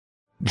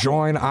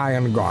Join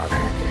Ian Garlic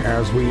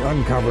as we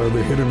uncover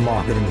the hidden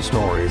marketing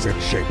stories that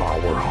shape our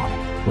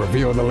world.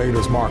 Reveal the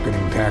latest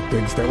marketing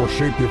tactics that will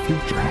shape your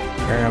future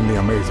and the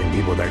amazing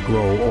people that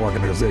grow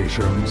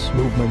organizations,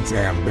 movements,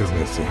 and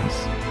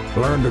businesses.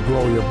 Learn to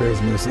grow your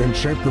business and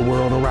shape the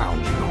world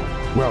around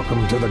you.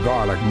 Welcome to the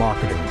Garlic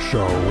Marketing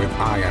Show with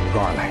Ian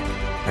Garlic.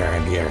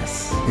 And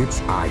yes, it's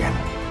Ian,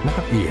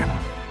 not Ian.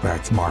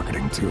 That's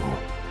marketing too.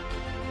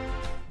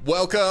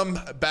 Welcome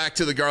back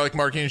to the Garlic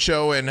Marketing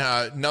Show and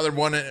another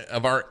one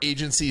of our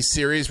agency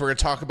series. We're going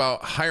to talk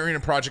about hiring a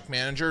project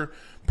manager,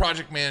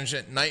 project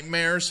management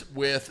nightmares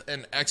with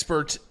an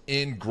expert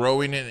in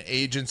growing an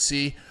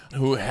agency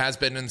who has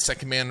been in second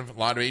command of a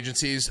lot of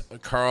agencies,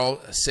 Carl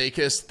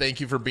Sakis.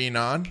 Thank you for being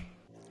on.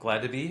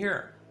 Glad to be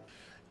here.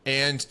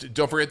 And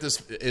don't forget,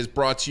 this is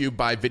brought to you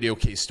by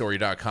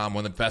VideoCaseStory.com.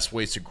 One of the best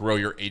ways to grow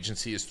your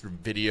agency is through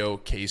video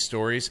case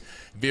stories.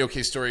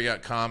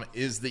 VideoCaseStory.com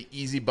is the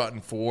easy button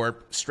for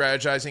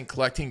strategizing,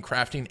 collecting,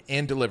 crafting,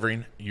 and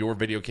delivering your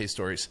video case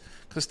stories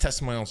because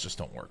testimonials just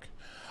don't work.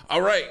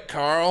 All right,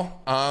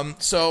 Carl.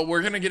 So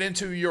we're going to get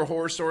into your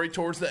horror story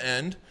towards the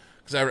end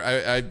because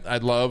I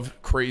love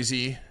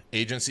crazy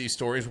agency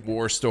stories,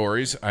 war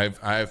stories. I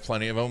have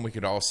plenty of them. We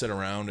could all sit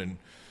around and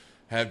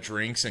have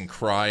drinks and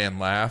cry and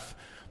laugh.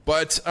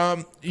 But,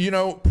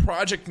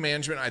 project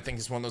management, I think,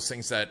 is one of those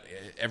things that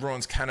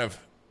everyone's kind of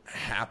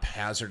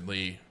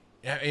haphazardly.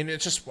 And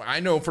it's just, I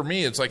know for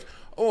me, it's like,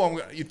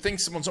 you think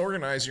someone's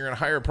organized, you're going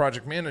to hire a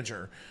project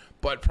manager.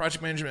 But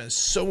project management is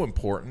so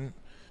important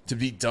to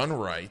be done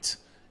right.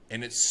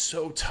 And it's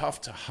so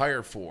tough to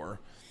hire for.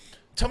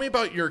 Tell me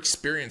about your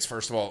experience,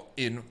 first of all,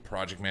 in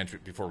project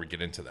management before we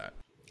get into that.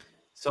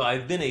 So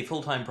I've been a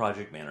full-time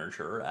project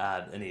manager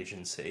at an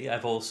agency.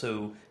 I've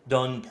also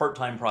done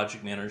part-time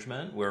project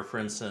management where, for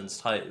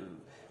instance,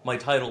 my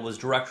title was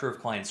Director of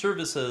Client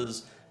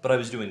Services, but I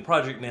was doing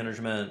project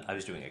management, I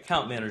was doing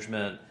account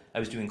management, I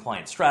was doing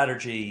client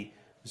strategy,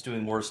 I was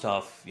doing more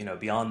stuff,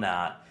 beyond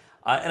that.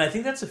 And I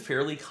think that's a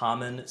fairly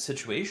common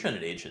situation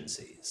at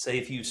agencies. Say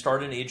if you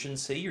start an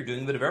agency, you're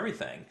doing a bit of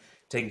everything,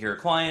 taking care of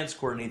clients,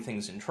 coordinating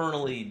things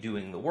internally,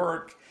 doing the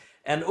work.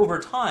 And over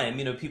time,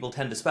 people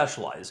tend to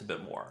specialize a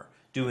bit more,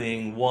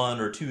 doing one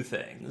or two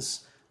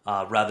things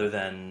rather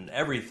than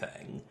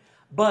everything.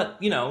 But,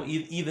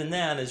 even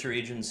then, as your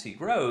agency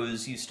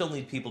grows, you still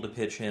need people to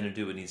pitch in and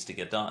do what needs to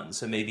get done.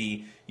 So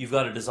maybe you've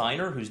got a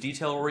designer who's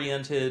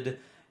detail-oriented,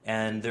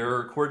 and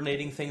they're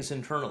coordinating things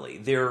internally.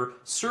 They're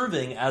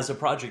serving as a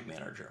project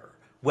manager,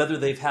 whether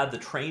they've had the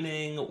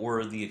training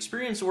or the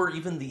experience or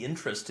even the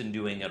interest in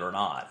doing it or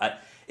not.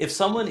 If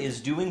someone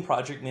is doing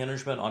project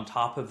management on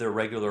top of their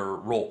regular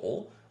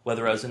role,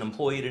 whether as an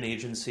employee at an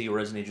agency or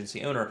as an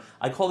agency owner,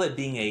 I call that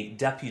being a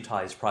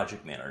deputized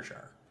project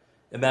manager.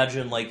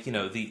 Imagine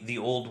the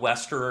old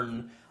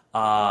Western,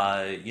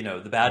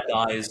 the bad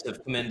guys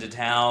have come into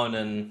town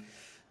and,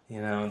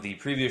 the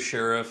previous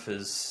sheriff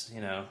is,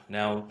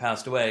 now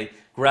passed away,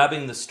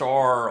 grabbing the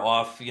star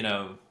off,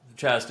 the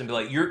chest and be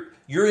like,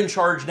 you're in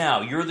charge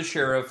now. You're the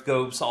sheriff.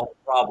 Go solve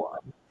the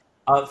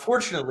problem.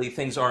 Fortunately,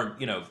 things aren't,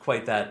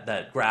 quite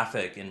that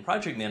graphic in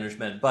project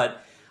management,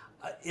 but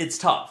it's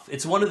tough.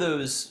 It's one of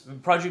those,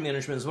 project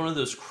management is one of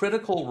those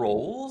critical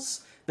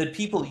roles that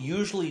people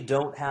usually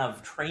don't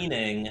have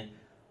training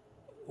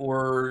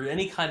or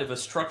any kind of a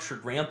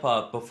structured ramp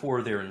up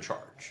before they're in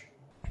charge.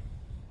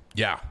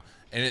 Yeah.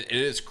 And it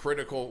is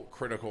critical.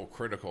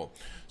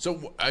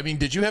 So,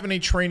 did you have any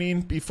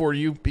training before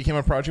you became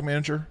a project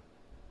manager?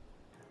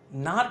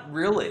 Not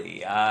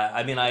really.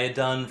 I had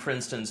done, for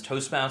instance,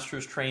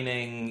 Toastmasters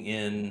training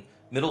in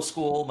middle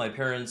school. My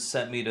parents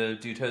sent me to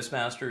do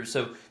Toastmasters.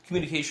 So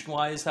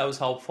communication-wise, that was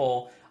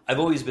helpful. I've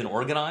always been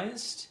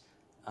organized.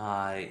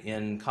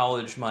 In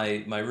college,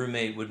 my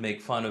roommate would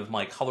make fun of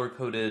my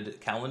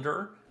color-coded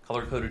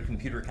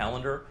computer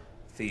calendar,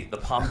 the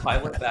Palm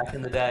Pilot back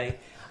in the day.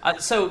 I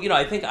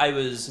think I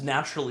was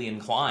naturally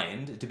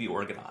inclined to be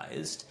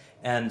organized.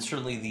 And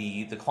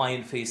certainly the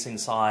client-facing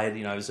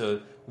side, I was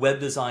a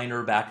web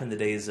designer back in the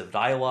days of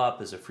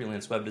dial-up as a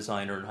freelance web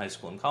designer in high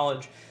school and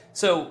college.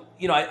 So,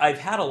 I've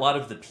had a lot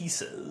of the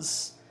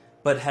pieces,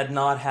 but had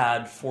not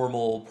had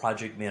formal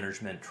project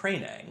management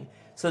training.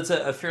 So it's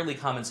a fairly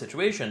common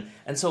situation.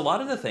 And so a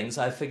lot of the things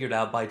I figured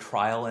out by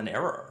trial and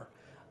error.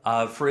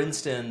 For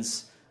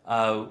instance,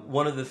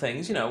 one of the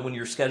things, when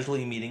you're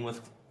scheduling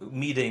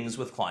meetings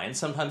with clients,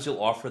 sometimes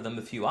you'll offer them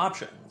a few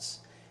options.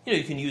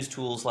 You can use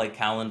tools like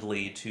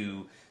Calendly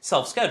to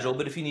self-schedule,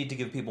 but if you need to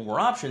give people more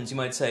options, you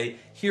might say,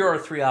 here are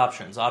three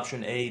options,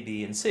 option A,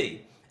 B, and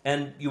C.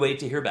 And you wait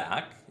to hear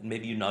back, and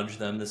maybe you nudge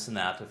them, this and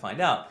that, to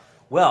find out.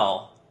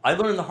 Well, I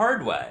learned the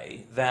hard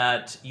way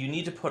that you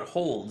need to put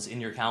holds in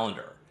your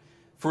calendar.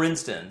 For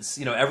instance,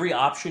 every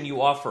option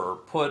you offer,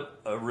 put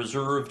a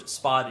reserved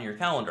spot in your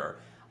calendar.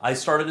 I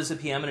started as a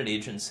PM in an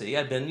agency.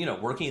 I'd been,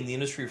 working in the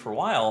industry for a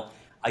while.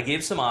 I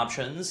gave some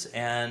options,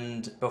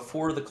 and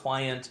before the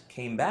client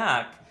came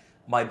back,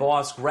 my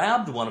boss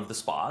grabbed one of the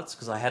spots,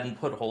 because I hadn't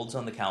put holds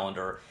on the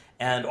calendar,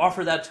 and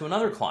offer that to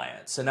another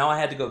client. So now I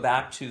had to go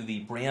back to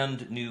the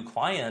brand new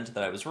client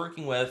that I was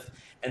working with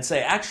and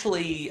say,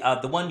 actually,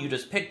 the one you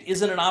just picked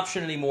isn't an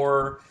option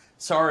anymore.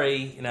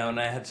 Sorry, and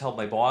I had to tell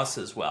my boss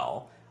as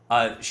well.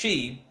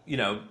 She,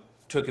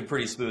 took it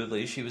pretty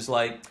smoothly. She was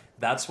like,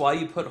 that's why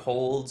you put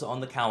holds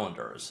on the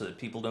calendar so that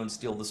people don't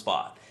steal the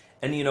spot.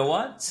 And you know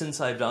what? Since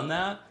I've done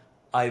that,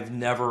 I've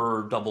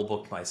never double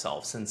booked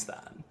myself since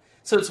then.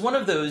 So it's one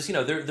of those,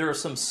 there are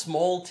some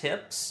small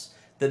tips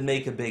that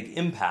make a big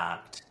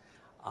impact.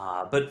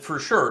 But for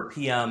sure,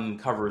 PM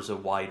covers a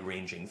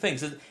wide-ranging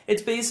things.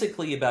 It's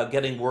basically about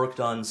getting work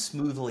done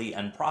smoothly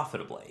and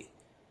profitably.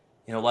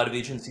 A lot of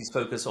agencies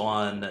focus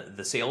on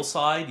the sales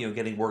side,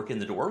 getting work in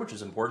the door, which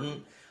is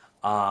important,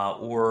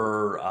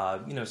 or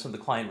some of the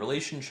client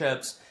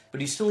relationships,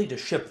 but you still need to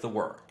ship the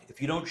work.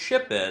 If you don't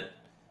ship it,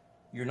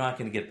 you're not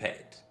going to get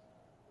paid.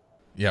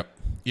 Yep.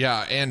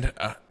 Yeah, and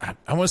I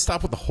want to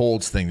stop with the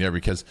holds thing there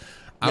because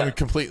I'm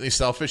completely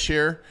selfish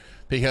here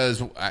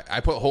because I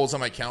put holds on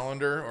my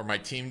calendar, or my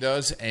team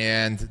does,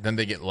 and then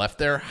they get left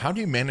there. How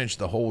do you manage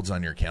the holds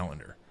on your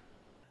calendar?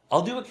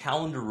 I'll do a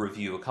calendar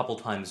review a couple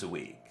times a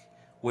week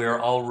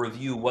where I'll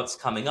review what's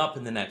coming up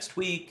in the next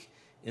week,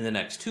 in the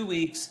next 2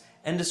 weeks,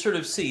 and to sort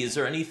of see, is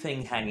there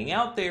anything hanging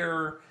out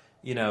there,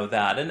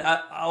 that. And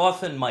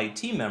often my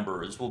team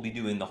members will be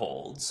doing the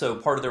holds. So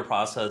part of their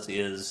process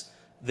is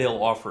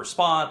they'll offer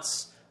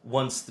spots.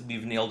 Once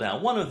we've nailed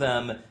down one of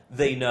them,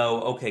 they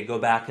know, okay, go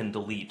back and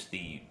delete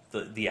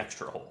the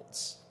extra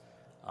holds.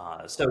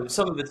 So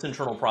some of it's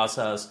internal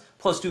process,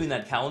 plus doing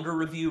that calendar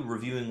review,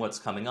 reviewing what's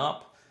coming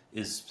up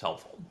is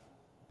helpful.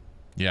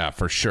 Yeah,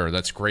 for sure.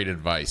 That's great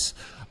advice.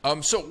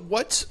 So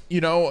what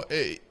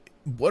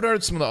are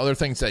some of the other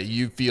things that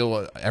you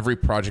feel every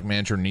project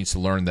manager needs to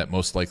learn that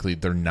most likely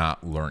they're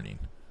not learning?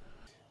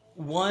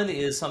 One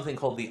is something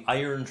called the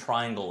iron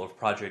triangle of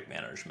project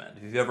management.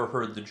 If you've ever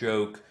heard the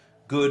joke,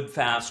 good,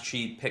 fast,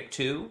 cheap, pick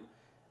two,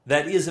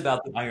 that is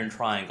about the iron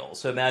triangle.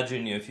 So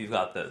imagine if you've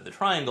got the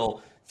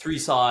triangle, 3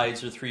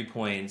 sides or 3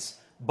 points,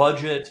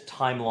 budget,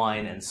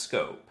 timeline, and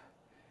scope.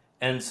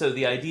 And so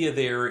the idea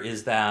there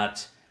is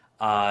that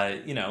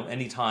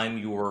anytime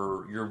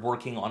you're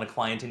working on a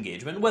client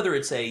engagement, whether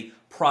it's a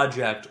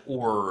project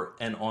or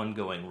an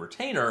ongoing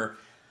retainer,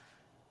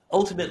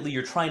 ultimately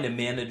you're trying to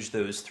manage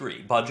those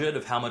 3. Budget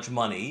of how much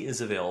money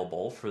is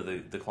available for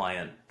the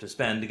client to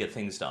spend to get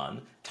things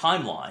done,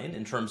 timeline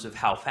in terms of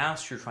how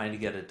fast you're trying to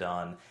get it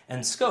done,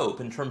 and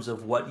scope in terms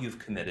of what you've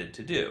committed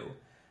to do.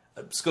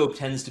 Scope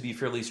tends to be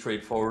fairly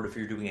straightforward if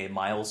you're doing a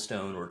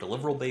milestone or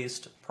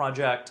deliverable-based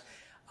project.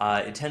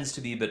 It tends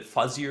to be a bit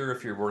fuzzier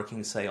if you're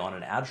working, say, on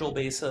an agile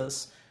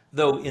basis,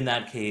 though in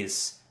that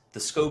case, the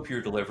scope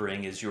you're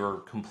delivering is you're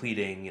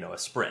completing, a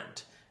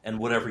sprint, and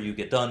whatever you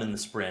get done in the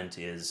sprint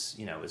is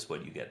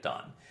what you get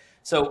done.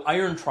 So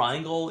iron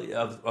triangle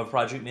of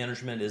project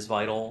management is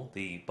vital,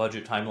 the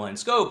budget, timeline,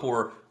 scope,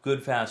 or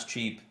good, fast,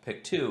 cheap,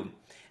 pick two.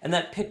 And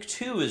that pick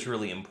two is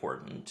really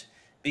important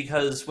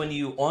because when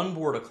you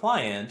onboard a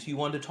client, you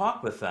want to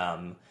talk with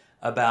them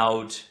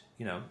about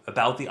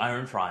the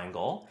iron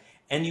triangle,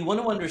 and you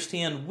want to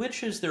understand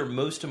which is their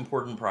most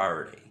important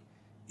priority.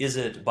 Is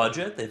it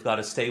budget? They've got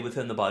to stay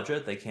within the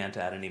budget. They can't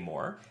add any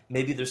more.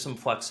 Maybe there's some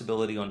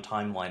flexibility on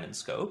timeline and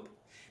scope.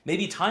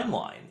 Maybe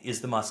timeline is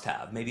the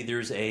must-have. Maybe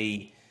there's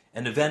an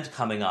event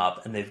coming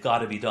up and they've got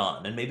to be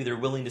done. And maybe they're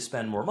willing to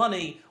spend more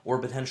money or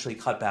potentially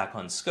cut back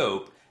on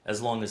scope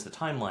as long as the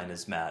timeline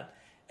is met.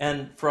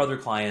 And for other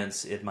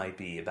clients, it might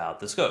be about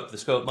the scope. The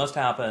scope must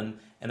happen,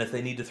 and if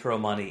they need to throw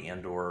money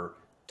and or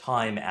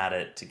time at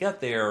it to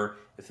get there,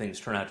 if things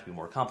turn out to be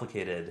more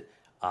complicated,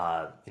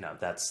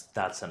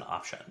 that's an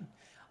option.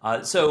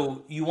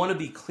 So you want to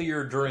be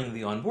clear during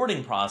the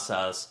onboarding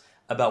process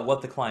about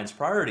what the client's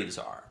priorities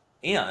are.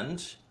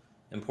 And,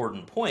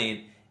 important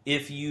point,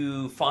 if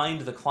you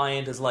find the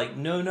client is like,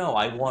 no,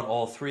 I want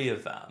all 3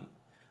 of them.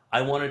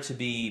 I want it to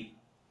be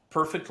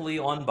perfectly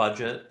on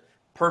budget,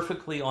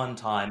 perfectly on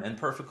time, and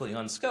perfectly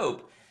on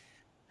scope.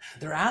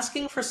 They're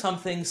asking for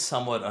something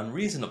somewhat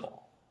unreasonable.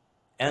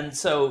 And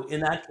so in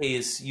that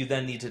case, you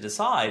then need to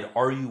decide,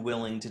 are you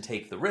willing to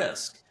take the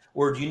risk?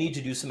 Or do you need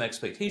to do some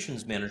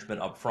expectations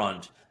management up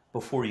front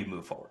before you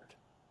move forward?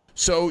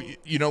 So,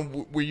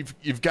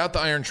 you've got the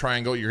iron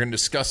triangle. You're going to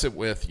discuss it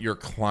with your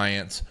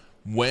clients.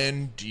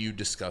 When do you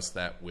discuss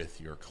that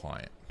with your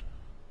client?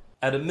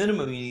 At a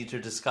minimum, you need to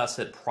discuss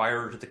it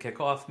prior to the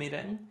kickoff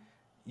meeting.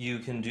 You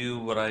can do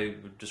what I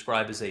would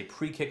describe as a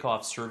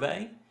pre-kickoff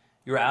survey.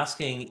 You're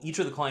asking each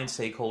of the client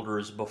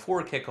stakeholders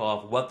before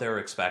kickoff what they're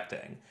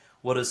expecting.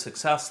 What does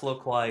success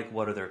look like?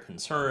 What are their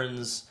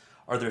concerns?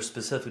 Are there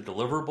specific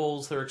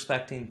deliverables they're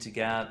expecting to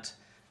get?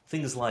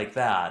 Things like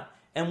that.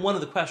 And one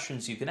of the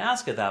questions you can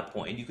ask at that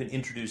point, you can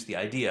introduce the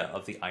idea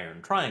of the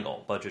iron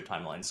triangle, budget,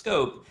 timeline,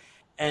 scope,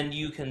 and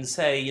you can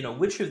say,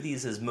 which of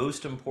these is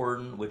most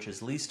important, which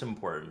is least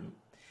important.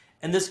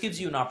 And this gives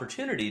you an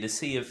opportunity to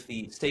see if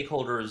the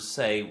stakeholders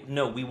say,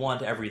 no, we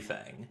want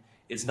everything.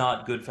 It's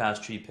not good,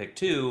 fast, cheap, pick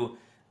two.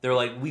 They're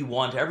like, we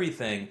want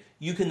everything.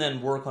 You can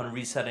then work on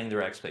resetting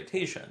their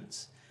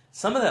expectations.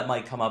 Some of that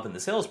might come up in the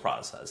sales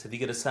process. If you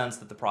get a sense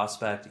that the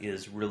prospect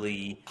is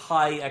really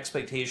high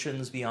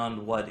expectations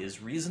beyond what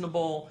is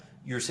reasonable,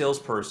 your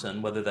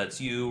salesperson, whether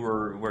that's you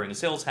or wearing a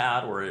sales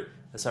hat or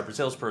a separate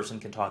salesperson,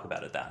 can talk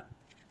about it then.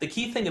 The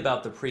key thing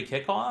about the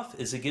pre-kickoff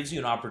is it gives you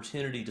an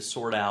opportunity to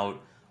sort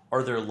out,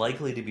 are there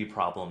likely to be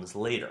problems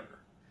later?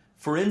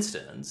 For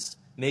instance,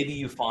 maybe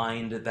you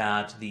find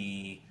that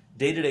the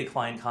day-to-day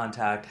client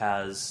contact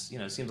has,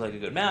 seems like a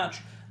good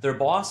match. Their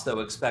boss,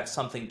 though, expects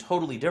something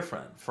totally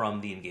different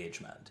from the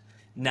engagement.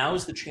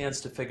 Now's the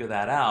chance to figure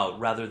that out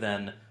rather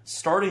than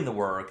starting the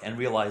work and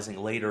realizing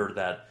later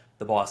that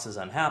the boss is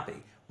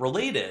unhappy.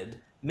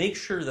 Related, make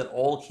sure that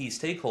all key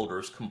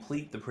stakeholders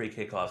complete the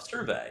pre-kickoff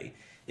survey.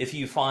 If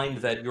you find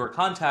that your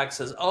contact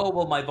says, oh,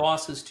 well, my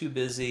boss is too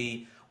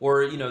busy,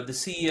 or the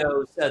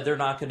CEO said they're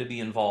not going to be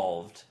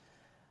involved,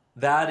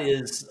 that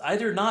is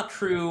either not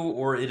true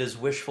or it is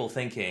wishful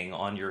thinking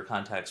on your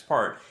contact's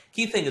part.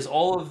 Key thing is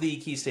all of the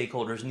key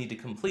stakeholders need to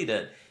complete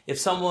it. If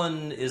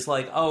someone is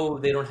like, oh,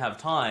 they don't have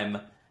time,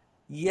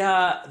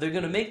 yeah, they're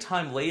going to make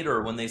time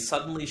later when they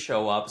suddenly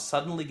show up,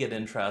 suddenly get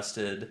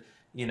interested,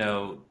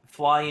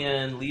 fly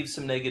in, leave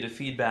some negative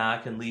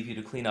feedback, and leave you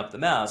to clean up the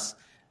mess.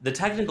 The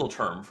technical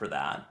term for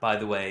that, by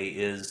the way,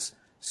 is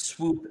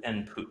swoop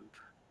and poop,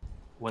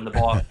 when the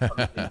boss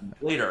comes in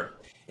later.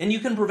 And you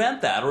can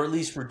prevent that, or at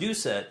least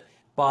reduce it,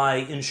 by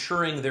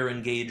ensuring they're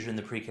engaged in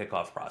the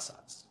pre-kickoff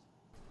process.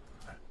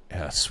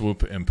 Yeah,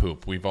 swoop and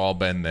poop. We've all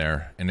been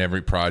there in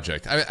every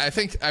project. I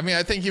think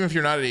even if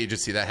you're not an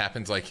agency, that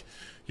happens. Like,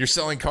 you're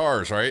selling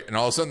cars, right? And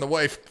all of a sudden the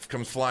wife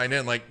comes flying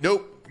in like,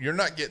 nope, you're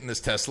not getting this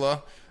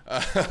Tesla.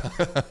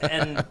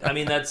 And I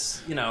mean,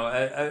 that's,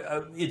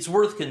 it's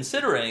worth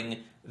considering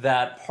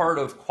that part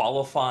of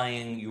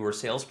qualifying your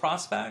sales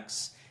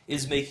prospects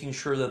is making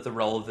sure that the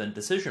relevant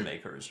decision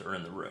makers are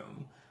in the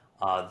room.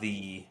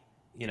 In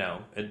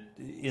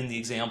the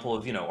example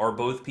of, are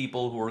both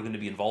people who are going to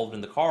be involved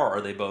in the car,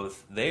 are they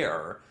both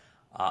there?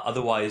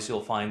 Otherwise,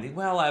 you'll find,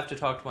 well, I have to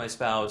talk to my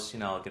spouse,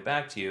 I'll get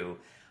back to you.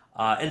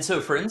 And so,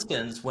 for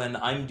instance, when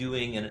I'm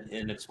doing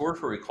an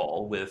exploratory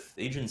call with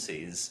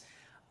agencies,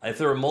 if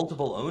there are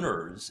multiple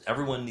owners,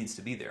 everyone needs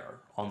to be there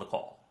on the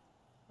call,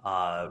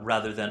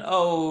 rather than,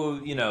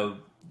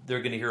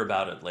 they're going to hear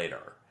about it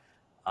later.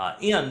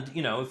 And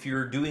if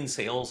you're doing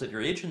sales at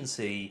your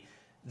agency,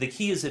 the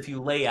key is if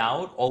you lay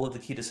out all of the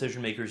key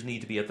decision makers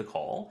need to be at the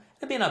call.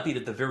 It may not be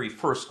at the very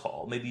first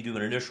call. Maybe you do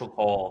an initial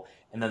call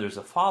and then there's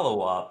a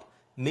follow-up.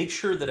 Make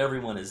sure that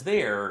everyone is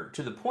there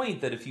to the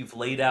point that if you've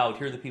laid out,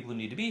 here are the people who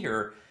need to be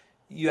here,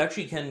 you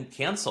actually can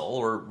cancel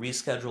or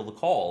reschedule the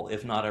call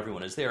if not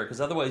everyone is there, because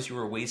otherwise you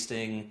are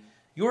wasting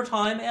your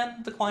time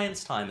and the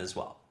client's time as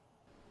well.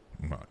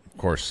 Of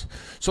course.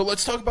 So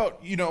let's talk about,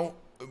 you've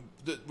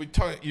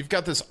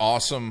got this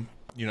awesome,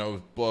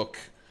 book,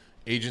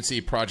 Agency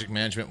Project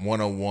Management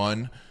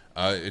 101.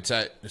 It's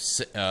at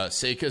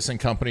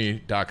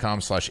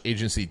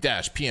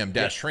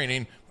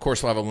sakisandcompany.com/agency-pm-training. Of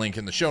course, we'll have a link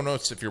in the show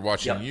notes if you're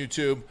watching on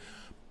YouTube.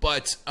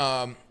 But,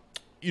 are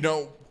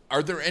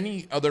there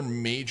any other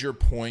major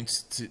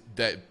points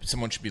that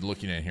someone should be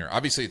looking at here?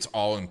 Obviously, it's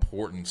all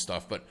important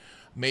stuff, but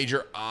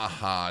major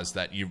ahas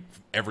that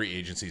every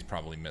agency is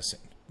probably missing.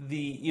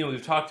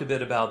 We've talked a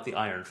bit about the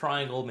iron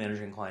triangle,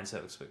 managing clients'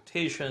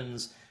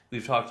 expectations.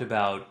 We've talked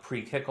about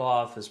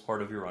pre-kickoff as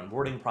part of your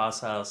onboarding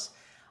process.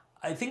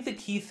 I think the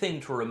key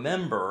thing to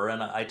remember,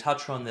 and I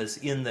touch on this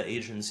in the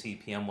Agency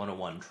PM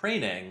 101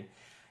 training,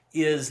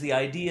 is the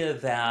idea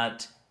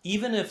that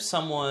even if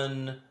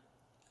someone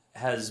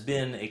has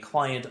been a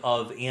client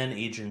of an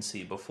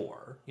agency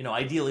before,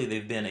 ideally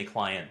they've been a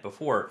client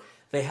before,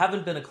 they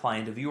haven't been a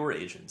client of your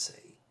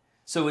agency.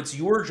 So it's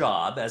your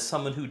job as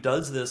someone who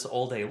does this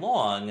all day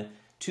long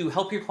to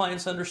help your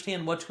clients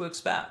understand what to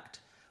expect.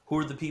 Who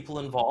are the people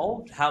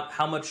involved?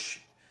 How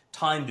much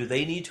time do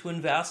they need to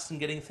invest in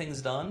getting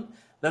things done?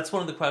 That's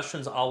one of the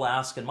questions I'll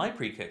ask in my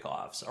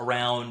pre-kickoffs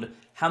around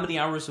how many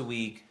hours a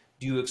week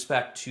do you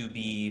expect to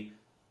be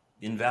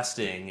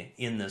investing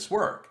in this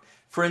work?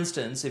 For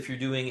instance, if you're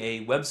doing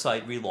a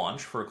website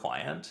relaunch for a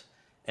client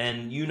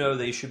and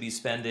they should be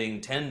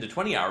spending 10 to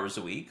 20 hours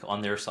a week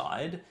on their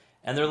side,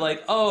 and they're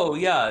like, oh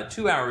yeah,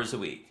 2 hours a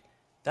week,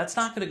 that's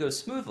not going to go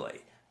smoothly.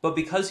 But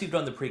because you've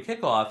done the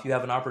pre-kickoff, you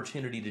have an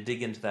opportunity to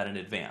dig into that in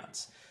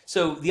advance.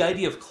 So the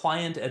idea of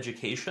client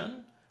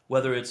education,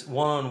 whether it's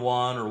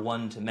one-on-one or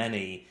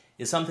one-to-many,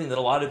 is something that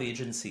a lot of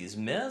agencies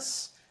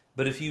miss.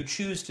 But if you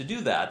choose to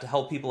do that, to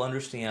help people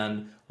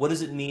understand what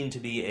does it mean to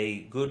be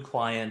a good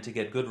client, to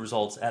get good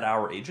results at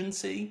our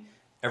agency,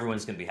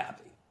 everyone's going to be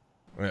happy.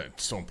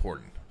 It's so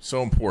important.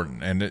 So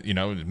important. And,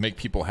 make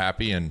people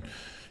happy and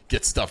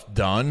get stuff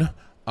done.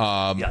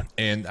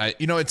 And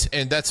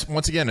that's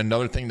once again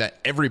another thing that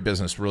every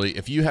business really,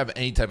 if you have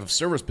any type of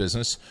service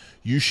business,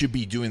 you should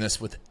be doing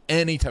this with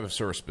any type of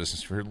service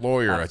business. For a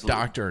lawyer, Absolutely. A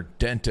doctor,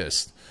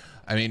 dentist.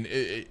 I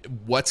mean,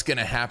 what's going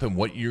to happen?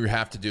 What you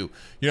have to do?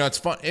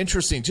 It's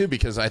interesting too,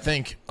 because I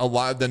think a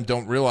lot of them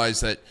don't realize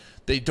that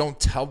they don't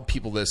tell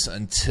people this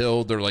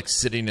until they're like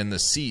sitting in the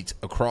seat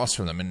across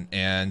from them,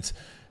 and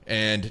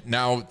and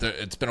now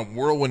it's been a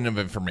whirlwind of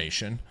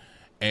information,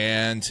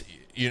 and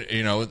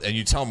you know, and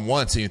you tell them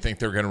once and you think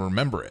they're going to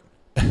remember it.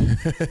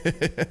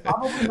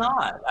 Probably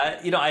not.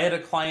 I had a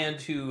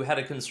client who had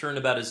a concern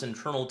about his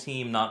internal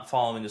team not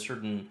following a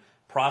certain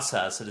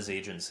process at his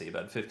agency,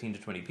 about 15 to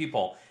 20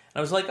 people. And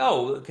I was like,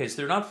 oh, okay, so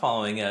they're not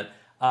following it.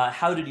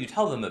 How did you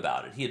tell them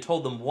about it? He had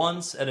told them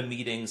once at a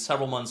meeting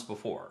several months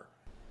before,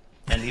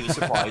 and he was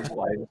surprised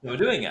why they were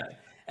doing it.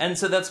 And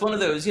so that's one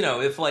of those,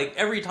 if like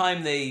every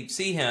time they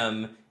see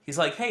him, he's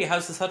like, hey,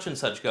 how's the such and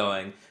such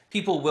going?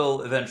 People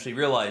will eventually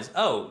realize,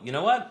 oh, you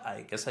know what?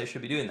 I guess I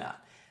should be doing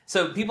that.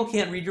 So people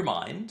can't read your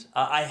mind.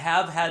 I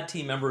have had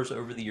team members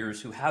over the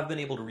years who have been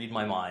able to read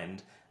my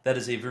mind. That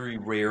is a very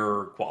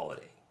rare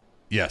quality.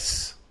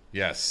 Yes.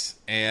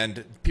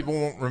 And people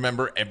won't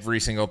remember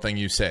every single thing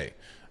you say.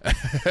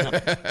 No.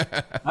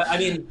 I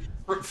mean,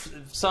 for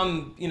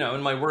some,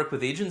 in my work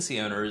with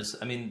agency owners,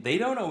 I mean, they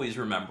don't always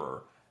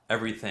remember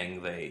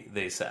everything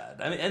they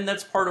said. I mean, and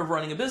that's part of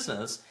running a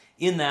business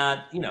in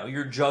that,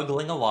 you're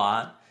juggling a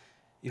lot.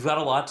 You've got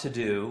a lot to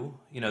do.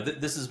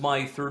 This is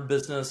my third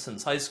business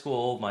since high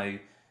school.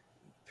 My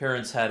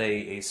parents had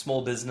a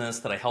small business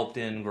that I helped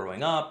in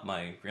growing up.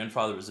 My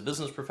grandfather was a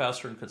business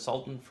professor and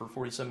consultant for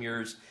 40-some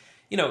years.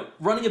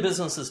 Running a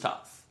business is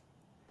tough.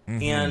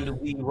 Mm-hmm.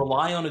 And we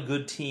rely on a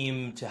good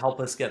team to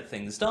help us get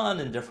things done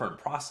in different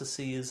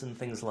processes and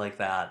things like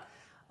that.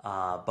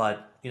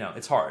 But,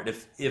 it's hard.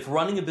 If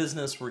running a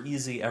business were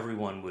easy,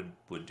 everyone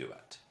would do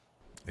it.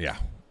 Yeah.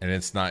 And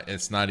it's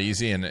not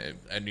easy, and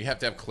you have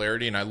to have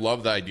clarity. And I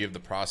love the idea of the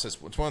process.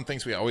 It's one of the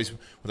things we always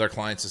with our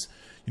clients is,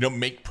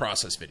 make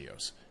process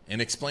videos and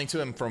explain to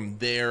them from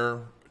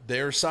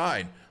their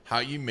side how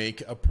you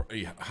make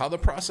how the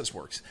process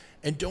works,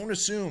 and don't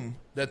assume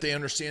that they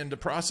understand the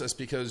process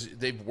because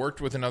they've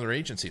worked with another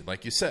agency.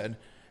 Like you said,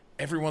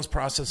 everyone's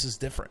process is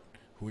different.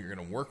 Who you're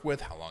going to work with,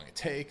 how long it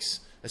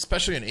takes,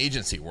 especially in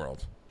agency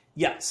world.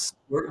 Yes,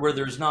 where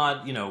there's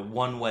not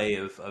one way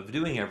of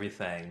doing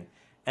everything.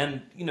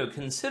 And,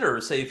 consider,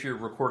 say, if you're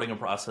recording a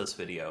process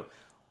video,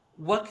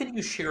 what can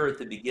you share at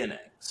the beginning?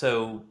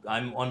 So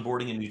I'm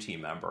onboarding a new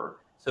team member.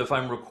 So if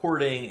I'm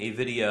recording a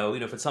video,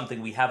 if it's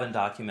something we haven't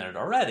documented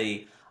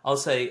already, I'll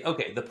say,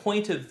 okay, the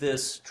point of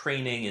this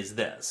training is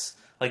this.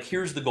 Like,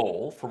 here's the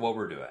goal for what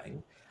we're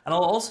doing. And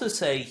I'll also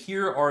say,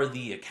 here are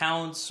the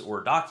accounts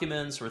or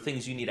documents or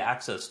things you need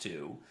access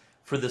to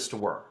for this to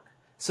work.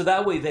 So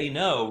that way they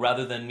know,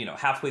 rather than,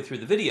 halfway through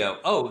the video,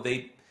 oh,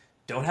 they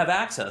don't have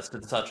access to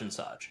the such and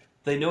such.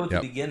 They know at the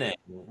beginning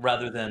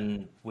rather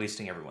than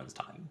wasting everyone's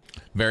time.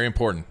 Very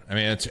important. I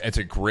mean, it's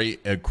a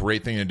great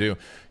thing to do.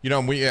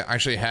 We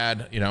actually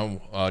had,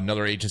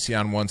 another agency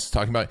on once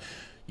talking about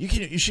you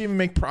should even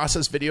make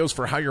process videos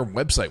for how your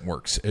website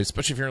works,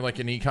 especially if you're like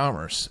in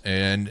e-commerce,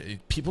 and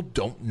people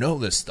don't know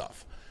this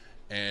stuff.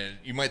 And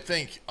you might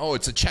think, oh,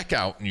 it's a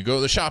checkout and you go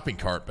to the shopping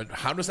cart, but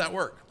how does that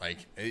work?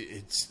 Like,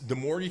 it's the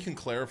more you can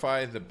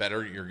clarify, the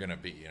better you're going to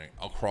be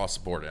across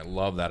the board. I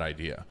love that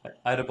idea.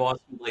 I had a boss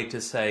who would like to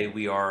say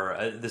we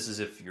are, this is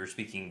if you're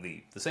speaking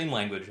the same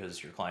language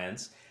as your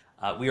clients,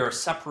 we are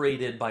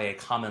separated by a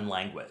common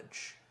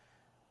language.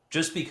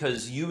 Just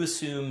because you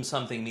assume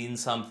something means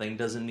something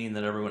doesn't mean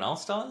that everyone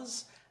else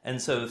does. And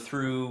so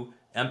through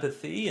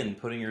empathy and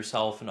putting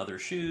yourself in other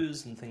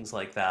shoes and things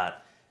like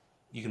that,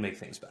 you can make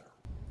things better.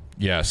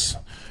 Yes.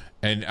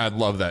 And I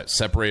love that.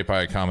 Separate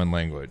by a common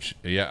language.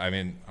 Yeah, I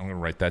mean, I'm going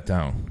to write that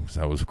down because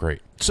that was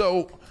great.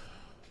 So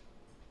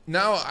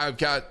now I've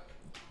got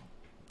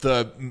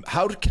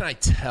how can I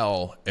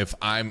tell if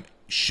I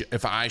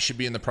should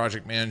be in the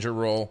project manager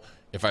role,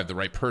 if I have the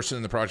right person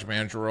in the project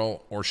manager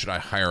role, or should I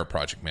hire a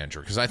project manager?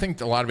 Because I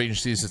think a lot of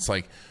agencies, it's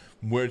like,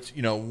 what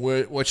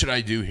should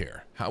I do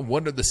here?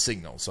 What are the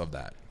signals of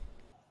that?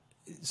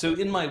 So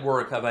in my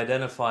work, I've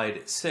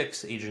identified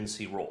 6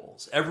 agency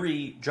roles.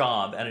 Every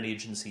job at an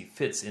agency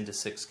fits into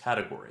 6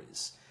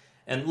 categories.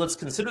 And let's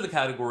consider the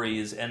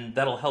categories, and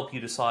that'll help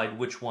you decide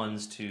which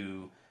ones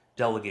to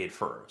delegate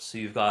first. So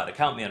you've got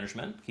account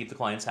management, keep the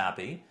clients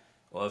happy,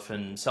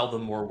 often sell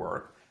them more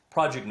work.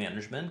 Project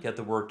management, get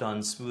the work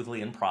done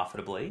smoothly and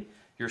profitably.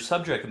 Your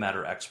subject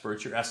matter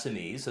experts, your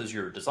SMEs, those are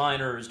your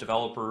designers,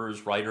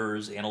 developers,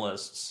 writers,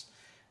 analysts,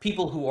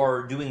 people who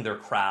are doing their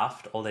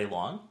craft all day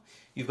long.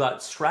 You've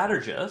got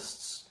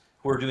strategists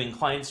who are doing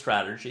client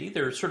strategy.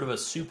 They're sort of a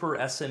super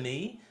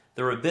SME.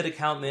 They're a bit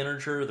account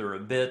manager. They're a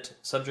bit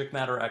subject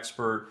matter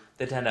expert.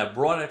 They tend to have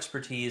broad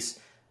expertise.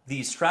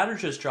 The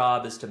strategist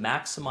job is to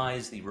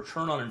maximize the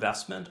return on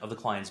investment of the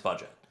client's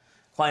budget.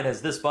 Client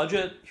has this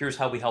budget. Here's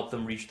how we help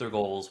them reach their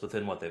goals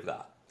within what they've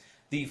got.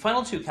 The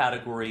final 2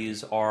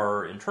 categories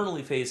are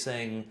internally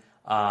facing,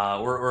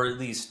 or at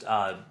least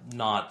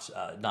not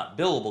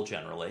billable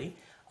generally.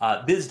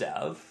 Biz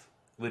dev,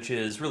 which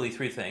is really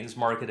 3 things: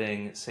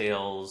 marketing,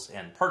 sales,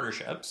 and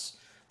partnerships.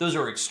 Those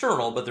are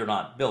external, but they're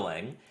not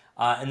billing.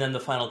 And then the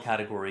final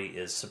category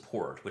is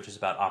support, which is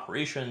about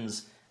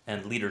operations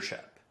and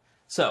leadership.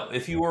 So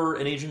if you're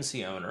an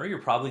agency owner, you're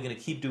probably going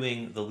to keep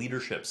doing the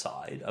leadership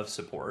side of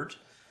support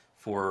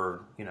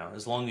for,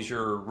 as long as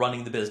you're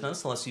running the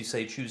business, unless you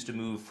say choose to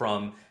move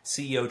from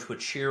CEO to a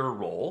chair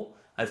role.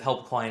 I've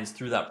helped clients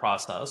through that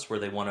process where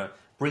they want to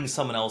bring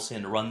someone else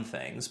in to run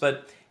things.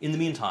 But in the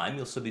meantime,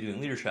 you'll still be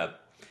doing leadership.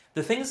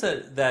 The things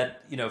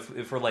that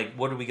if we're like,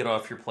 what do we get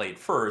off your plate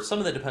first? Some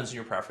of that depends on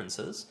your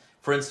preferences.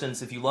 For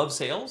instance, if you love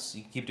sales,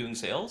 you can keep doing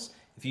sales.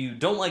 If you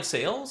don't like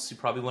sales, you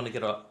probably want to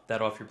get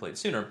that off your plate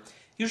sooner.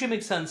 Usually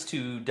makes sense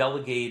to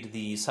delegate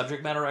the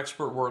subject matter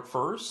expert work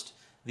first,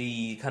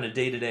 the kind of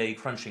day-to-day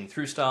crunching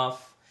through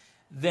stuff.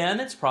 Then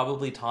it's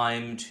probably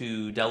time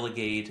to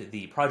delegate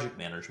the project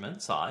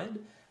management side,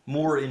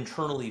 more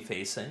internally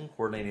facing,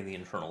 coordinating the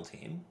internal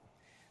team.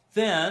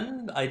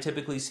 Then I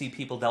typically see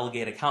people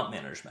delegate account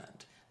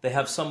management. They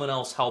have someone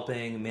else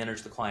helping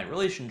manage the client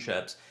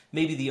relationships.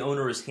 Maybe the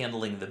owner is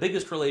handling the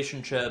biggest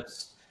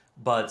relationships,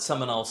 but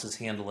someone else is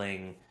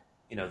handling,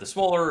 the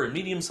smaller and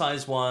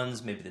medium-sized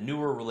ones, maybe the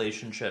newer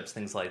relationships,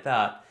 things like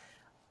that.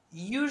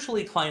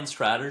 Usually client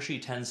strategy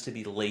tends to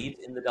be late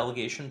in the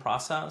delegation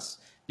process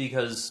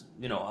because,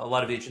 a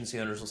lot of agency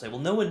owners will say, well,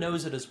 no one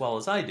knows it as well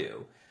as I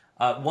do.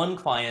 One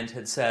client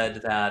had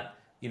said that,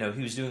 he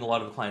was doing a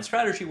lot of the client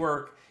strategy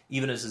work,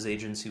 even as his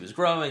agency was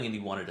growing, and he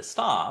wanted to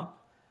stop.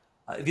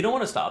 If you don't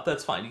want to stop,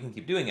 that's fine. You can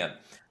keep doing it.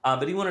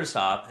 But he wanted to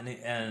stop,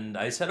 and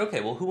I said,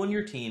 okay, well, who on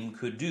your team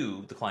could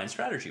do the client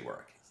strategy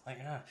work? He's like,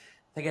 I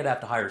think I'd have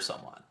to hire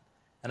someone.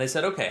 And I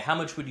said, okay, how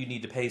much would you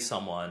need to pay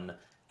someone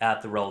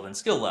at the relevant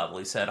skill level?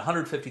 He said,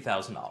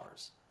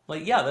 $150,000.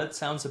 Like, yeah, that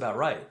sounds about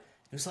right.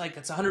 He was like,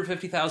 it's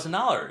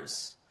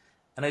 $150,000.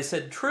 And I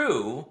said,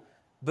 true,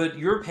 but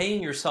you're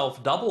paying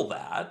yourself double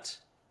that,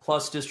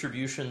 plus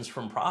distributions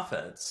from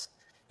profits.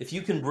 If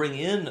you can bring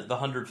in the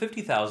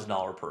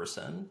 $150,000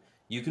 person,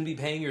 you can be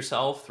paying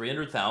yourself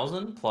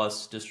 $300,000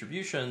 plus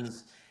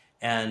distributions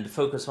and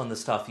focus on the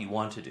stuff you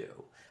want to do.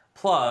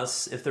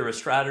 Plus, if they're a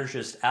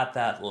strategist at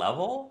that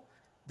level,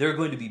 they're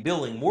going to be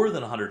billing more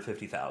than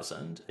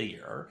 $150,000 a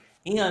year.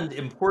 And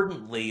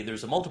importantly,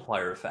 there's a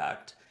multiplier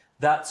effect.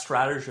 That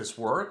strategist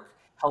work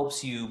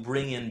helps you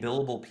bring in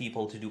billable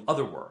people to do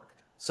other work,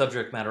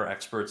 subject matter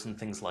experts and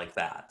things like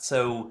that.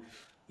 So,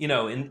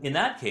 in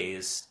that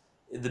case,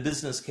 the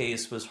business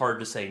case was hard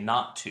to say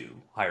not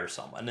to hire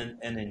someone,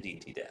 and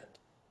indeed he did.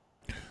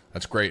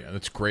 That's great.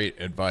 That's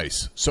great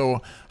advice.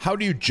 So how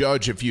do you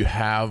judge if you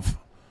have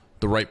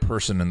the right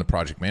person in the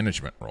project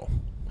management role?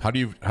 How do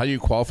you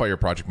qualify your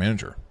project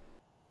manager?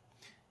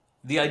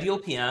 The ideal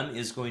PM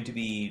is going to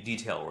be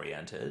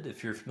detail-oriented.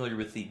 If you're familiar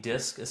with the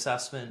DISC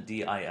assessment,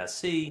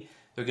 D-I-S-C,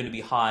 they're going to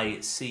be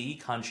high C,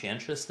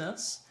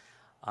 conscientiousness.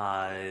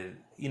 There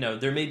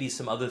may be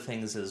some other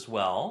things as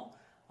well.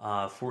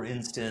 For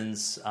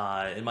instance,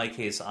 in my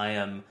case, I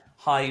am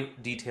high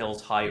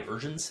details, high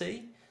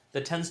urgency.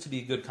 That tends to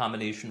be a good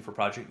combination for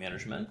project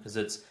management because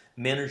it's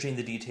managing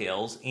the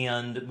details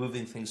and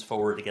moving things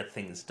forward to get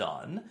things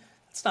done.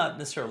 It's not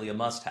necessarily a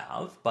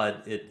must-have,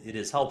 but it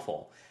is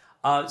helpful.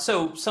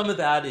 So some of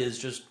that is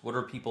just what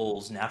are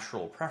people's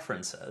natural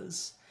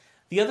preferences.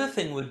 The other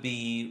thing would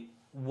be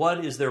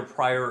what is their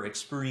prior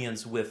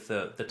experience with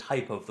the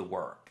type of the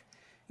work.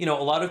 A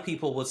lot of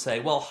people would say,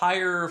 well,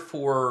 hire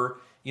for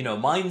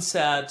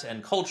mindset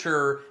and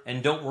culture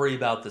and don't worry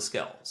about the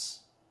skills.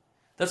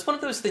 That's one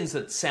of those things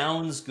that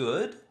sounds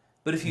good,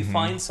 but if you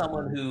find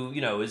someone who,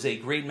 is a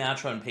great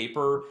match on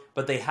paper,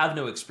 but they have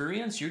no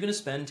experience, you're going to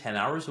spend 10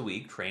 hours a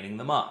week training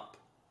them up.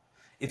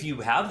 If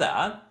you have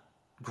that,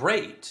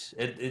 great.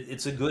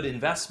 It's a good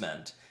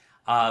investment.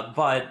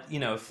 But,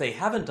 if they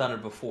haven't done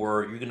it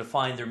before, you're going to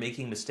find they're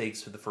making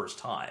mistakes for the first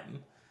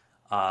time.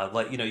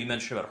 You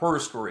mentioned about horror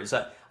stories.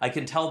 I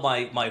can tell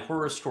my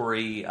horror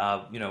story,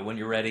 when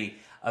you're ready,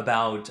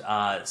 about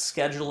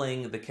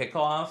scheduling the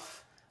kickoff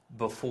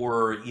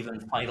before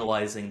even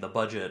finalizing the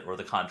budget or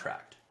the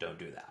contract. Don't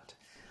do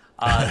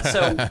that.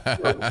 So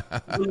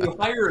when you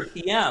hire a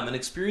PM, an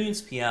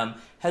experienced PM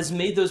has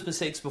made those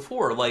mistakes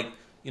before.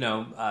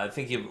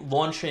 Think of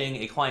launching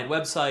a client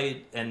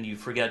website and you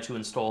forget to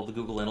install the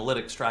Google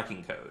Analytics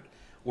tracking code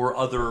or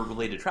other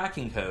related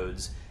tracking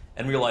codes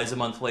and realize a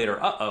month later,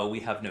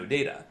 we have no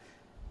data.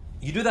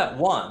 You do that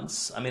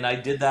once. I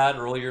did that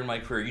earlier in my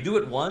career. You do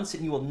it once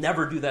and you will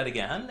never do that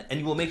again. And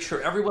you will make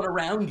sure everyone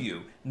around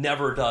you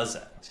never does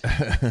it.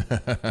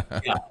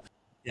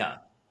 Yeah.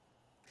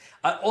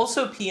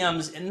 Also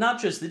PMs, and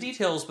not just the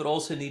details, but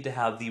also need to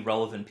have the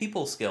relevant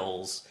people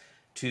skills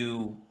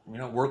to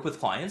work with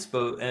clients,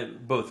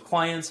 both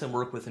clients and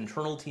work with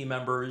internal team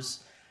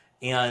members.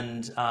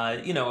 And,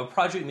 a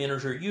project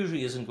manager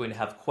usually isn't going to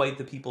have quite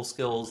the people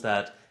skills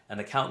that an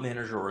account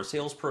manager or a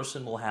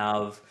salesperson will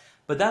have.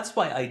 But that's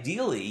why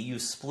ideally you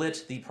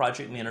split the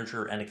project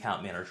manager and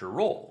account manager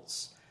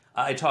roles.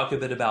 I talk a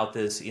bit about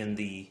this in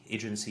the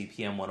Agency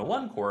PM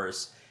 101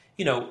 course.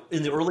 In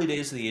the early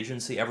days of the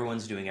agency,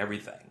 everyone's doing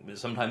everything.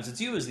 Sometimes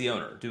it's you as the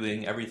owner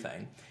doing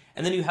everything.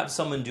 And then you have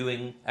someone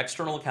doing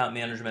external account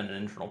management and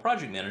internal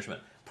project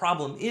management.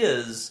 Problem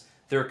is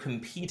they're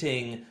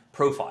competing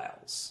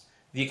profiles.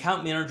 The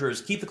account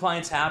managers keep the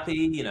clients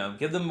happy,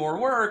 give them more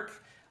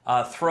work,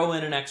 throw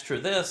in an extra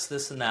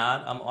this and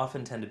that.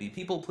 Often tend to be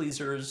people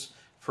pleasers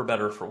for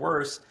better or for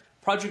worse.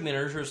 Project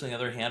managers, on the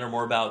other hand, are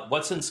more about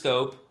what's in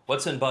scope,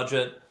 what's in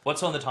budget,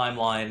 what's on the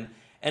timeline,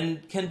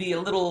 and can be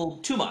a little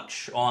too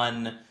much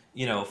on,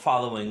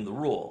 following the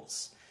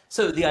rules.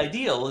 So the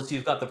ideal is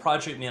you've got the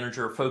project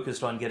manager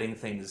focused on getting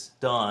things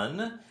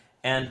done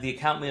and the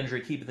account manager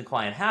keeping the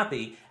client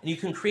happy, and you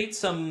can create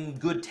some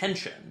good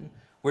tension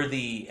where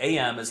the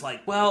AM is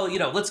like, well,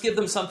 let's give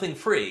them something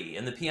free,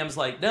 and the PM's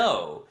like,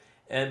 no.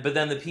 But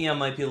then the PM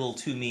might be a little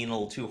too mean, a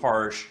little too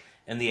harsh,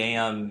 and the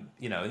AM,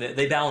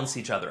 they balance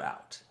each other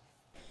out.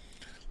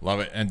 Love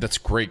it. And that's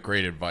great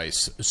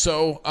advice.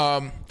 So,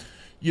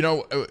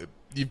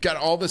 you've got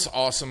all this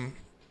awesome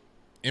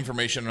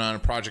information on a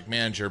project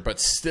manager, but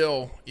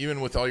still,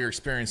 even with all your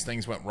experience,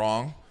 things went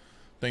wrong.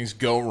 Things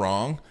go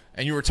wrong.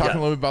 And you were talking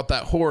a little bit about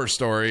that horror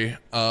story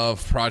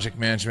of project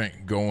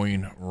management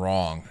going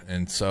wrong.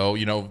 And so,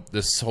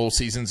 this whole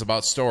season's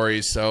about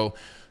stories. So,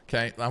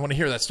 okay, I want to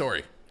hear that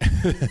story.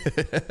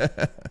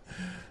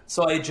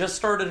 So I just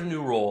started a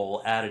new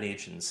role at an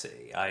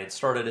agency. I had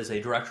started as a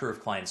director of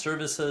client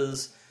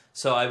services.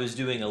 So I was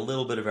doing a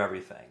little bit of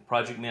everything: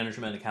 project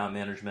management, account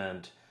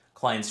management,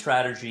 client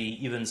strategy,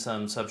 even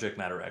some subject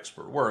matter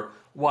expert work,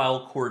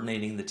 while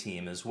coordinating the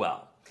team as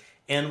well.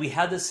 And we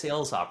had this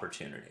sales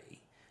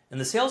opportunity. And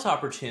the sales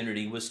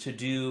opportunity was to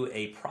do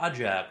a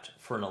project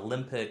for an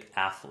Olympic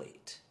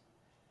athlete.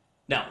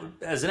 Now,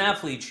 as an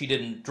athlete, she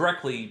didn't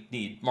directly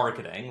need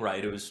marketing,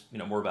 right? It was,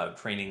 more about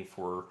training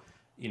for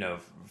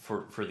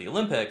the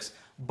Olympics.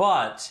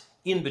 But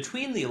in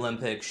between the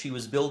Olympics, she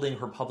was building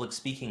her public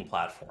speaking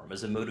platform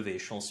as a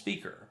motivational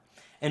speaker.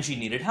 And she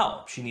needed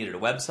help. She needed a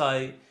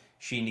website.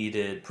 She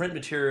needed print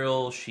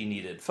material. She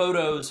needed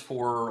photos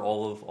for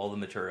all the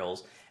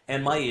materials.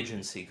 And my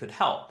agency could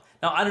help.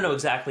 Now, I don't know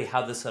exactly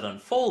how this had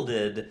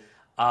unfolded,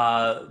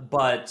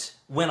 but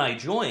when I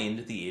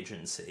joined the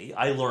agency,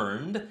 I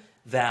learned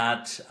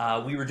that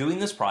we were doing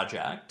this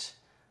project,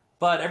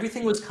 but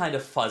everything was kind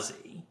of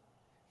fuzzy.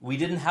 We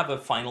didn't have a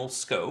final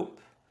scope.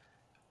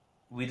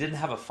 We didn't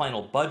have a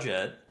final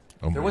budget.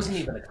 There wasn't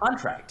even a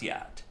contract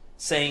yet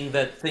saying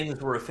that things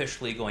were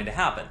officially going to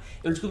happen.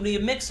 It was going to be a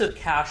mix of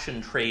cash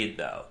and trade,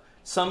 though.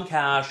 Some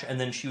cash, and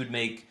then she would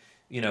make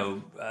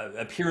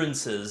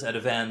appearances at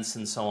events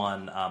and so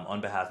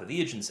on behalf of the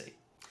agency.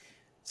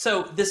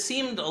 So this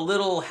seemed a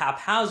little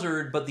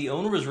haphazard, but the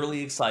owner was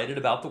really excited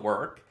about the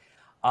work.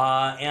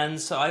 And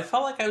so I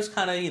felt like I was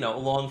kind of,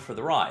 along for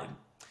the ride.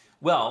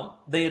 Well,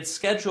 they had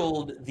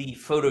scheduled the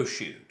photo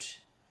shoot.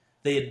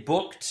 They had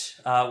booked,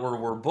 or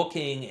were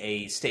booking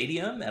a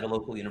stadium at a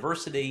local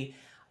university.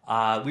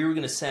 We were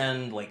going to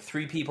send like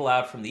 3 people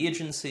out from the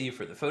agency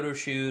for the photo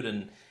shoot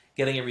and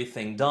getting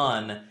everything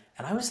done.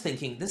 And I was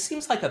thinking, this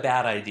seems like a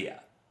bad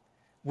idea.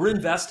 We're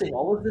investing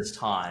all of this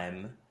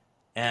time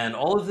and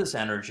all of this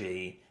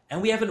energy,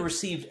 and we haven't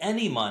received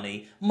any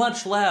money,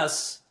 much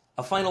less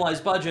a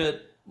finalized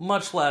budget,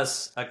 much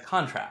less a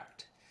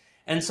contract.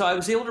 And so I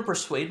was able to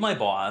persuade my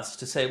boss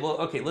to say, well,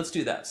 okay, let's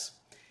do this.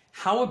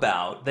 How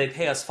about they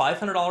pay us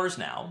 $500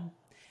 now,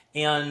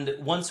 and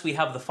once we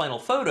have the final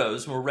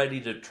photos and we're ready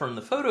to turn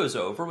the photos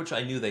over, which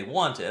I knew they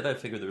wanted, I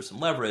figured there was some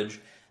leverage,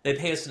 they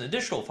pay us an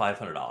additional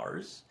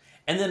 $500.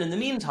 And then in the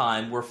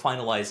meantime, we're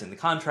finalizing the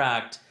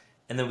contract,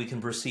 and then we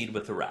can proceed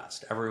with the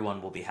rest.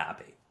 Everyone will be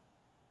happy.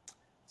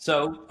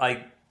 So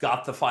I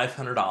got the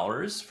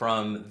 $500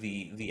 from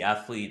the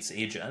athlete's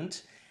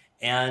agent,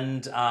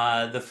 and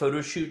the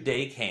photo shoot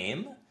day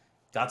came,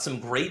 got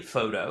some great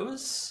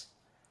photos.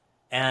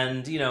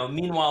 And,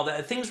 meanwhile,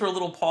 things were a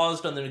little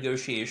paused on the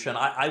negotiation.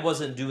 I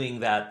wasn't doing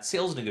that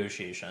sales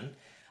negotiation,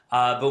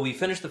 but we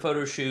finished the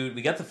photo shoot,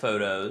 we get the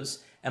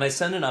photos, and I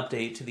sent an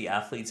update to the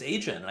athlete's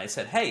agent. And I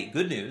said, hey,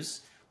 good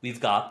news, we've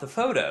got the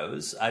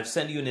photos. I've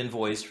sent you an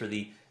invoice for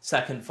the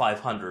second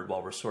 500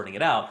 while we're sorting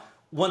it out.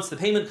 Once the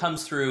payment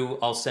comes through,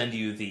 I'll send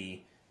you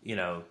the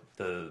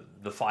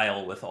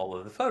file with all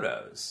of the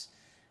photos.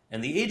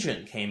 And the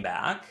agent came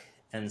back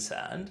and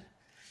said,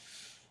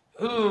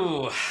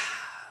 ooh,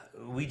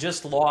 we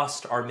just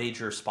lost our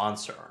major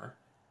sponsor,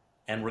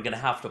 and we're going to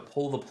have to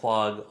pull the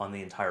plug on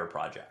the entire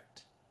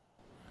project.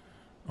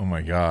 Oh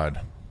my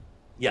God.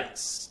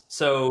 Yes.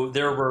 So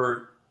there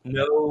were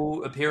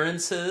no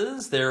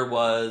appearances, there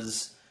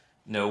was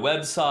no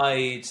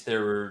website,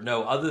 there were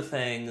no other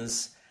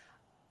things,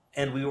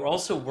 and we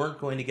also weren't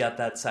going to get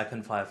that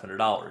second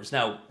 $500.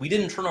 Now, we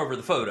didn't turn over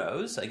the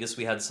photos. I guess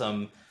we had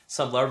some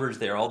leverage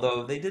there,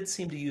 although they did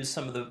seem to use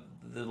some of the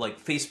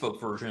like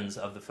Facebook versions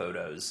of the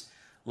photos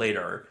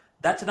later.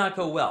 That did not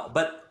go well,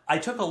 but I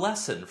took a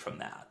lesson from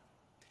that.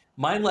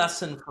 My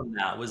lesson from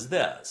that was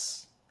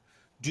this: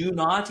 do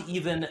not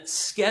even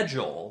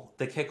schedule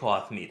the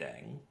kickoff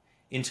meeting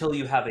until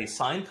you have a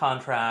signed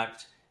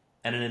contract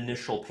and an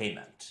initial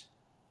payment.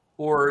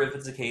 Or if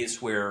it's a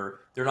case where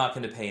they're not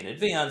going to pay in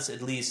advance,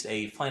 at least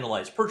a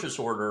finalized purchase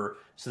order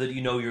so that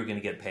you know you're going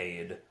to get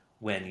paid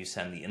when you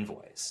send the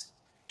invoice.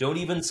 Don't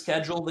even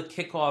schedule the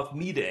kickoff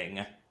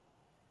meeting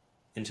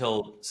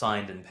until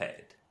signed and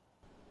paid.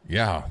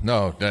 Yeah,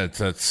 no,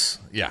 that's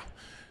yeah.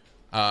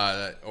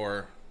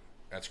 Or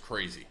that's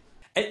crazy.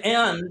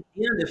 And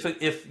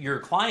if your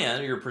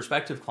client or your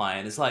prospective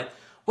client is like,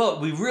 well,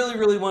 we really,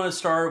 really want to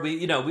start,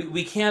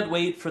 we can't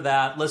wait for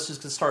that, let's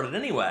just get started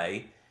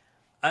anyway.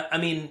 I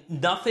mean,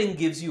 nothing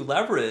gives you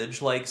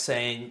leverage like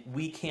saying,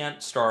 we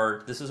can't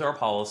start, this is our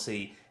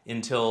policy,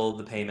 until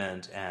the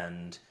payment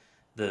and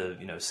the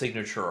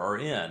signature are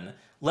in.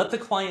 Let the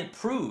client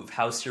prove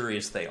how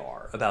serious they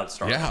are about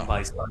starting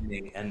by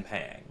signing and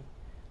paying.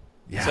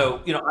 Yeah.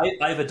 So,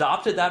 I've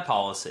adopted that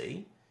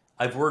policy.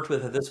 I've worked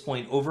with, at this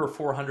point, over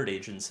 400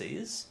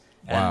 agencies.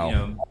 Wow.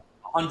 And,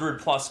 100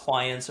 plus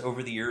clients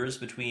over the years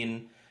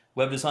between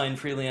web design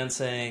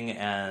freelancing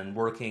and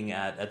working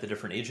at the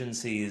different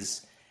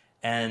agencies.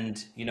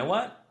 And you know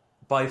what?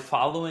 By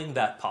following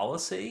that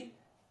policy,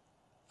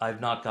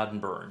 I've not gotten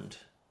burned.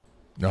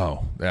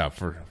 No, yeah,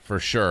 for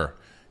sure.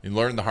 You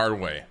learn the hard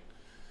way.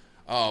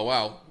 Oh,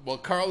 wow. Well,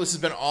 Carl, this has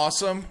been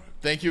awesome.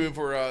 Thank you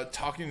for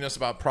talking to us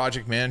about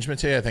project management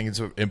today. I think it's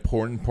an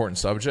important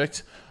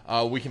subject.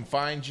 We can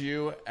find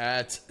you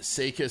at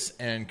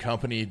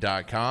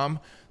sakisandcompany.com.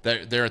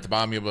 There at the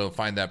bottom, you'll be able to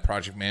find that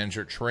project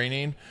manager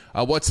training.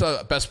 What's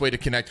the best way to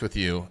connect with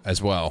you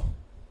as well?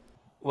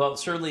 Well,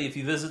 certainly if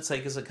you visit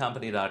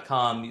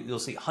sakisandcompany.com, you'll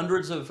see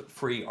hundreds of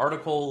free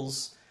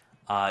articles.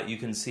 You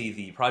can see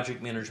the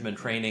project management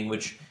training,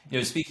 which,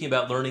 speaking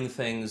about learning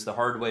things the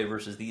hard way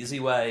versus the easy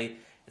way,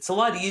 it's a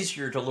lot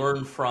easier to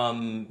learn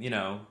from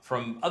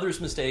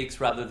others' mistakes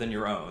rather than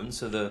your own.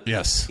 So the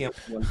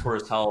one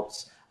course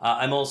helps.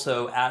 I'm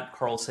also at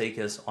Carl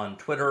Sakis on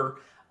Twitter.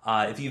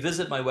 If you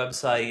visit my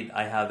website,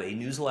 I have a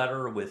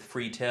newsletter with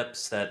free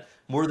tips that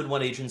more than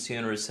one agency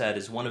owner has said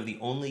is one of the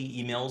only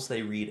emails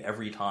they read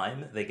every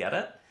time they get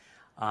it.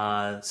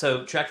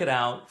 So check it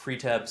out, free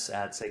tips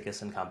at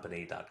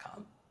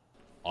sakisandcompany.com.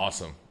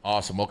 Awesome.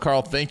 Well,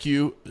 Carl, thank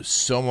you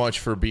so much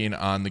for being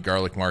on the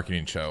Garlic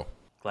Marketing Show.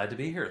 Glad to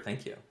be here.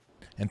 Thank you.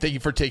 And thank you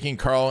for taking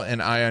Carl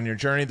and I on your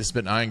journey. This has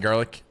been I and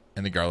Garlic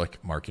and the Garlic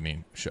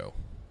Marketing Show.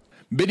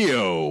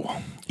 Video.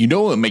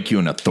 It'll make you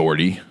an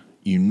authority.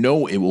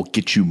 It will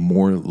get you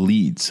more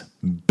leads,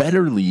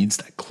 better leads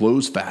that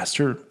close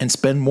faster and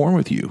spend more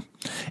with you.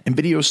 And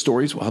video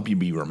stories will help you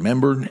be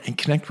remembered and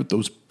connect with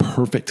those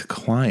perfect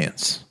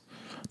clients.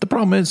 The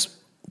problem is,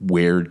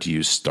 where do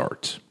you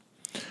start?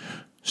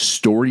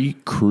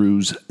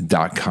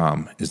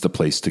 StoryCruise.com is the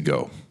place to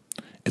go.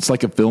 It's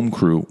like a film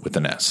crew with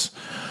an S.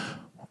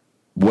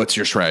 What's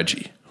your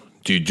strategy?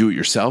 Do you do it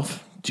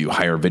yourself? Do you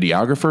hire a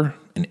videographer,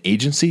 an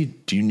agency?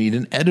 Do you need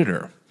an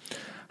editor?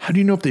 How do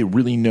you know if they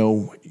really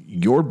know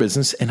your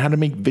business and how to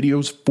make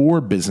videos for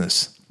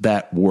business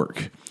that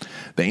work?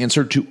 The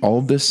answer to all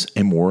of this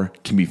and more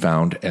can be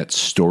found at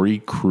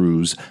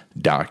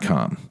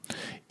StoryCruise.com.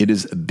 It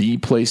is the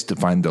place to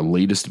find the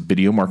latest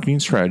video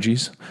marketing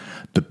strategies,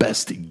 the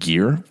best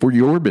gear for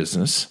your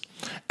business,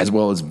 as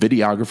well as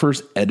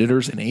videographers,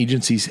 editors, and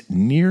agencies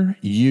near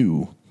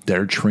you that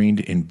are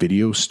trained in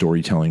video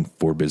storytelling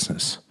for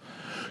business.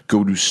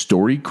 Go to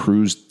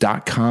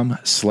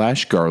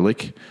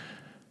StoryCruise.com/garlic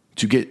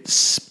to get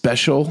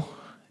special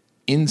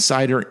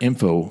insider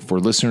info for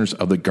listeners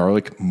of the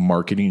Garlic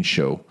Marketing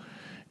Show,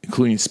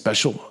 including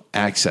special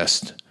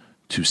access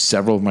to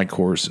several of my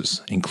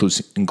courses,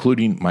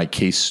 including my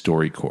case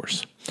story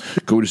course.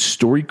 Go to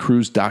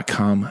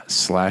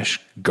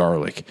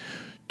StoryCruise.com/garlic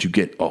to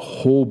get a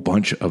whole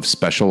bunch of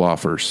special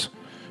offers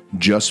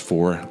just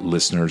for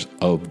listeners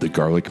of the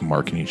Garlic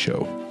Marketing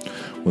Show.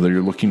 Whether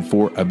you're looking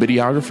for a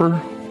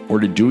videographer or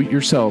to do it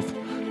yourself,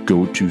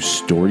 go to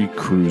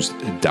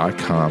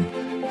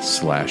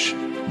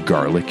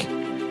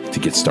StoryCruise.com/garlic to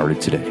get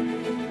started today.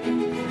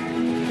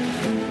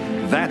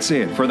 That's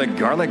it for the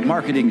Garlic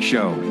Marketing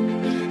Show.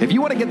 If you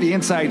want to get the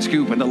inside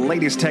scoop and the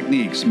latest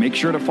techniques, make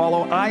sure to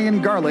follow I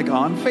and Garlic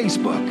on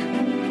Facebook.